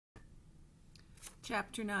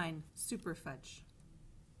Chapter 9, Super Fudge.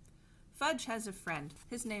 Fudge has a friend.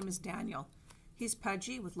 His name is Daniel. He's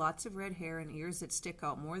pudgy with lots of red hair and ears that stick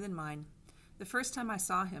out more than mine. The first time I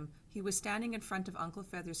saw him, he was standing in front of Uncle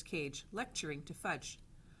Feather's cage, lecturing to Fudge.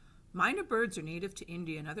 Mynah birds are native to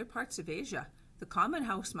India and other parts of Asia. The common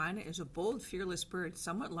house mynah is a bold, fearless bird,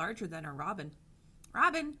 somewhat larger than a robin.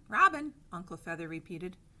 Robin, Robin, Uncle Feather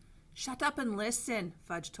repeated. Shut up and listen,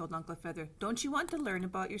 Fudge told Uncle Feather. Don't you want to learn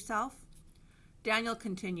about yourself? Daniel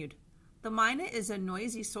continued. The mynah is a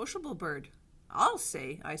noisy, sociable bird. I'll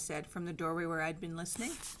say, I said from the doorway where I'd been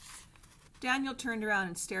listening. Daniel turned around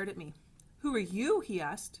and stared at me. Who are you? He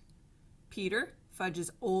asked. Peter, Fudge's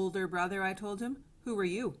older brother, I told him. Who are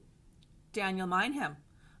you? Daniel Mynham.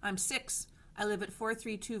 I'm 6. I live at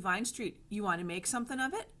 432 Vine Street. You want to make something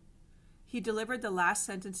of it? He delivered the last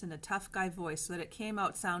sentence in a tough guy voice so that it came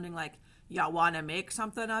out sounding like, Ya want to make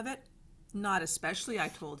something of it? Not especially, I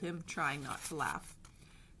told him, trying not to laugh.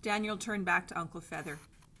 Daniel turned back to Uncle Feather.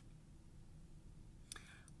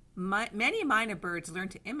 Many mynah birds learn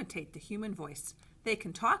to imitate the human voice. They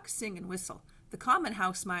can talk, sing, and whistle. The common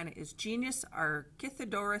house mynah is genus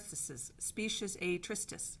Archithodorus, species A.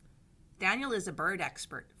 tristis. Daniel is a bird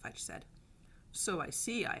expert, Fudge said. So I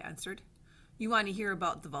see, I answered. You want to hear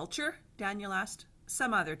about the vulture? Daniel asked.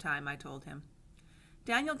 Some other time, I told him.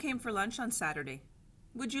 Daniel came for lunch on Saturday.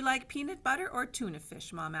 Would you like peanut butter or tuna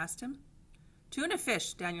fish? Mom asked him. Tuna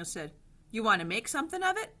fish, Daniel said. You want to make something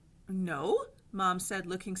of it? No, Mom said,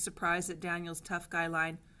 looking surprised at Daniel's tough guy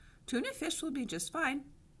line. Tuna fish will be just fine.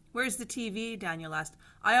 Where's the TV? Daniel asked.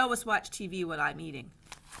 I always watch TV when I'm eating.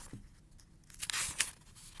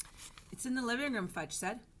 It's in the living room, Fudge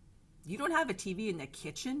said. You don't have a TV in the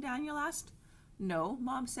kitchen? Daniel asked. No,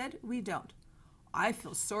 Mom said, we don't. I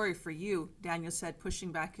feel sorry for you, Daniel said,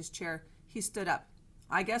 pushing back his chair. He stood up.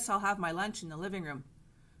 I guess I'll have my lunch in the living room.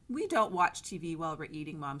 We don't watch TV while we're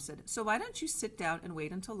eating, Mom said, so why don't you sit down and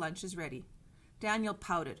wait until lunch is ready? Daniel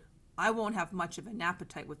pouted. I won't have much of an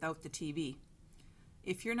appetite without the TV.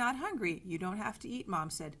 If you're not hungry, you don't have to eat, Mom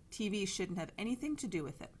said. TV shouldn't have anything to do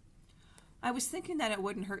with it. I was thinking that it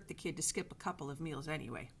wouldn't hurt the kid to skip a couple of meals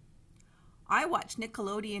anyway. I watch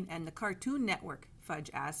Nickelodeon and the Cartoon Network,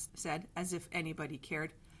 Fudge said, as if anybody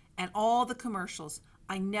cared. And all the commercials.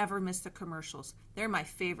 I never miss the commercials. They're my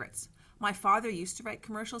favorites. My father used to write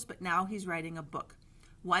commercials, but now he's writing a book.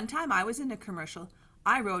 One time I was in a commercial.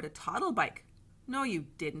 I rode a toddle bike. No, you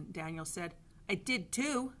didn't, Daniel said. I did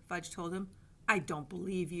too, Fudge told him. I don't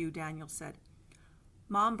believe you, Daniel said.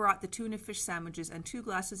 Mom brought the tuna fish sandwiches and 2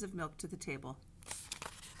 glasses of milk to the table.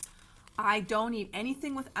 I don't eat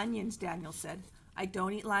anything with onions, Daniel said. I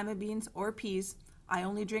don't eat lima beans or peas. I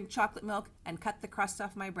only drink chocolate milk and cut the crust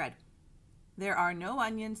off my bread. There are no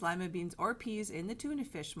onions, lima beans, or peas in the tuna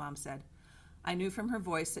fish, Mom said. I knew from her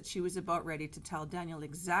voice that she was about ready to tell Daniel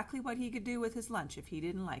exactly what he could do with his lunch if he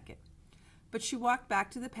didn't like it. But she walked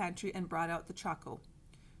back to the pantry and brought out the choco.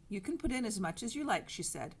 You can put in as much as you like, she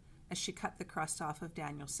said, as she cut the crust off of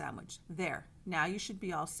Daniel's sandwich. There, now you should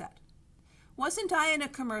be all set. Wasn't I in a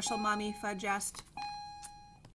commercial, Mommy? Fudge asked.